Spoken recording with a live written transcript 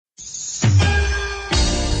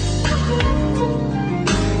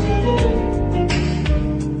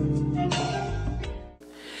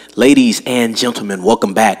Ladies and gentlemen,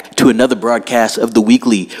 welcome back to another broadcast of The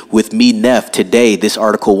Weekly with me, Neff. Today, this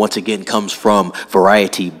article once again comes from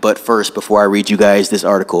Variety. But first, before I read you guys this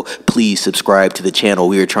article, please subscribe to the channel.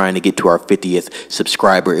 We are trying to get to our 50th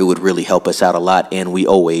subscriber. It would really help us out a lot, and we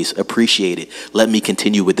always appreciate it. Let me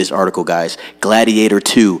continue with this article, guys. Gladiator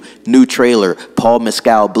 2, new trailer. Paul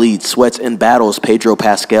Mescal bleeds, sweats, and battles Pedro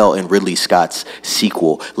Pascal and Ridley Scott's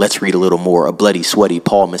sequel. Let's read a little more. A bloody, sweaty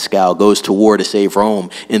Paul Mescal goes to war to save Rome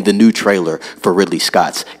in the new trailer for Ridley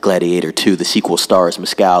Scott's Gladiator 2. The sequel stars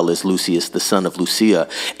Mescal as Lucius, the son of Lucia,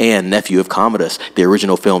 and nephew of Commodus, the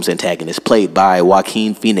original film's antagonist, played by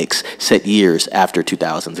Joaquin Phoenix, set years after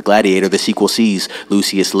 2000's Gladiator. The sequel sees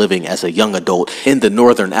Lucius living as a young adult in the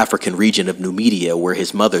northern African region of Numidia, where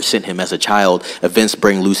his mother sent him as a child. Events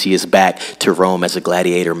bring Lucius back to Rome as a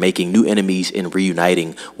gladiator, making new enemies and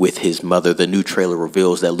reuniting with his mother. The new trailer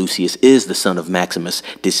reveals that Lucius is the son of Maximus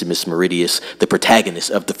Decimus Meridius, the protagonist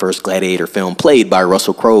of the first Gladiator film, played by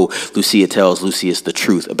Russell Crowe. Lucia tells Lucius the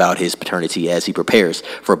truth about his paternity as he prepares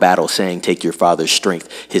for battle, saying, "Take your father's strength.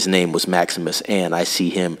 His name was Maximus, and I see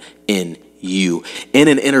him in you." In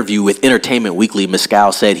an interview with Entertainment Weekly,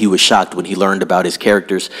 Mescal said he was shocked when he learned about his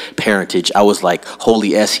character's parentage. "I was like,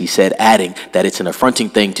 holy S," he said, adding that it's an affronting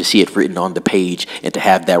thing to see it written on the page, and to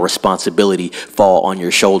have that responsibility fall on your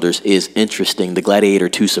shoulders is interesting. The Gladiator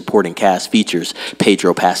 2 supporting cast features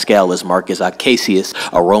Pedro Pascal as Marcus Acacius,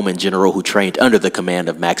 a Roman general who trained under the command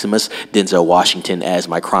of Maximus; Denzel Washington as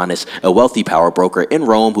Micronus, a wealthy power broker in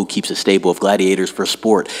Rome who keeps a stable of gladiators for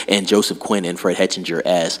sport; and Joseph Quinn and Fred Hetchinger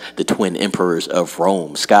as the twin emperors of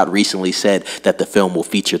Rome. Scott recently said that the film will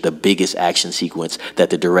feature the biggest action sequence that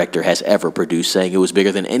the director has ever produced, saying it was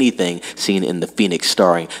bigger than anything seen in The Phoenix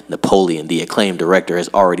starring Napoleon. The acclaimed director has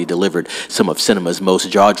already delivered some of cinema's most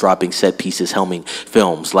jaw-dropping set pieces, helming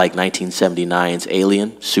films like 1979's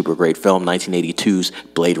Alien, super great film; 1982's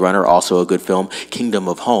Blade Runner, also a good film; Kingdom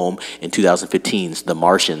of Home, and 2015's The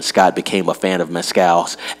Martian. Scott became a fan of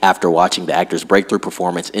Mescal's after watching the actor's breakthrough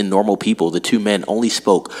performance in Normal People. The two men only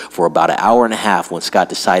spoke for about an hour and a half when Scott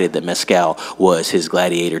decided that Mescal was his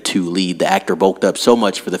Gladiator 2 lead. The actor bulked up so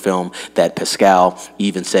much for the film that Pascal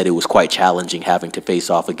even said it was quite challenging having to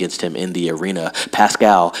face off against him in the arena.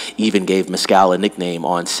 Pascal even gave Mescal a nickname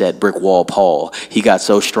on set, Brick Wall Paul. "He got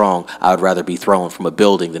so strong, I would rather be thrown from a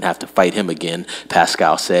building than have to fight him again,"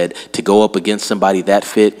 Pascal said. "To go up against somebody that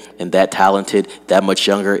fit and that talented, that much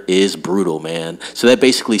younger, is brutal, man." So that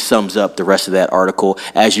basically sums up the rest of that article.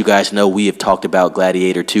 As you guys know, we have talked about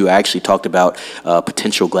Gladiator 2. I actually talked about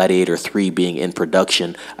potential Gladiator 3 being in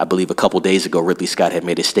production. I believe a couple days ago, Ridley Scott had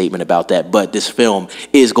made a statement about that. But this film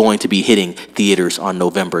is going to be hitting theaters on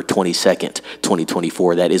November 22nd,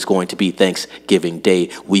 2024. That is going to be Thanksgiving Day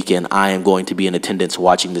weekend. I am going to be in attendance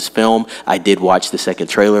watching this film. I did watch the second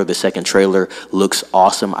trailer. The second trailer looks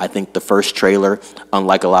awesome. I think the first trailer,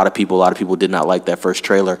 unlike a lot of people did not like that first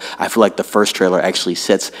trailer. I feel like the first trailer actually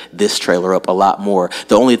sets this trailer up a lot more.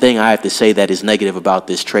 The only thing I have to say that is negative about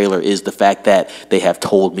this trailer is the fact that they have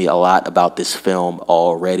told me a lot about this film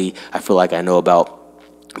already. I feel like I know about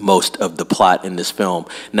most of the plot in this film.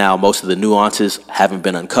 Now, most of the nuances haven't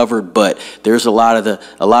been uncovered, but there's a lot of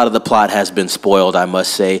the plot has been spoiled, I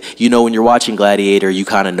must say. You know, when you're watching Gladiator, you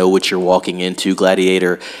kind of know what you're walking into.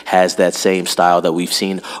 Gladiator has that same style that we've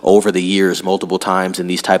seen over the years multiple times in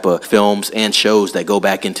these type of films and shows that go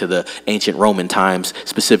back into the ancient Roman times,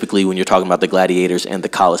 specifically when you're talking about the gladiators and the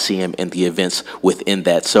Colosseum and the events within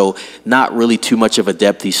that. So not really too much of a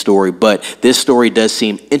depthy story, but this story does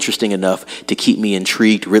seem interesting enough to keep me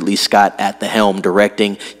intrigued. Ridley Scott at the helm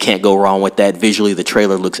directing. Can't go wrong with that. Visually, the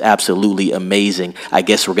trailer looks absolutely amazing. I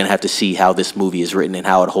guess we're going to have to see how this movie is written and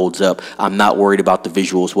how it holds up. I'm not worried about the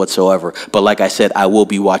visuals whatsoever. But like I said, I will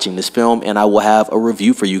be watching this film and I will have a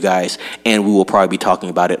review for you guys. And we will probably be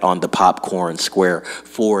talking about it on the Popcorn Square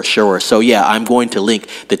for sure. So yeah, I'm going to link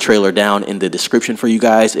the trailer down in the description for you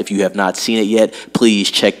guys. If you have not seen it yet,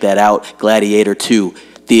 please check that out. Gladiator 2.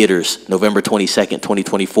 Theaters, November 22nd,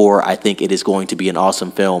 2024. I think it is going to be an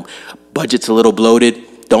awesome film. Budget's a little bloated.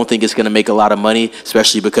 Don't think it's going to make a lot of money,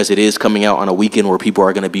 especially because it is coming out on a weekend where people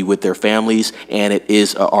are going to be with their families, and it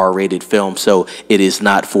is a R-rated film, so it is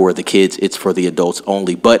not for the kids, it's for the adults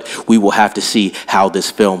only. But we will have to see how this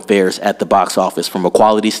film fares at the box office. From a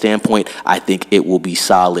quality standpoint, I think it will be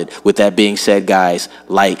solid. With that being said, guys,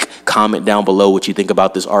 comment down below what you think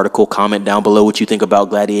about this article, comment down below what you think about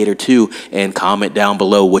Gladiator 2, and comment down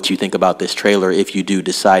below what you think about this trailer if you do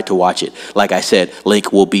decide to watch it. Like I said,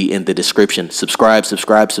 link will be in the description. Subscribe,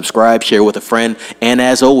 share with a friend, and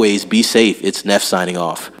as always, be safe. It's Neff signing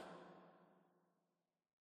off.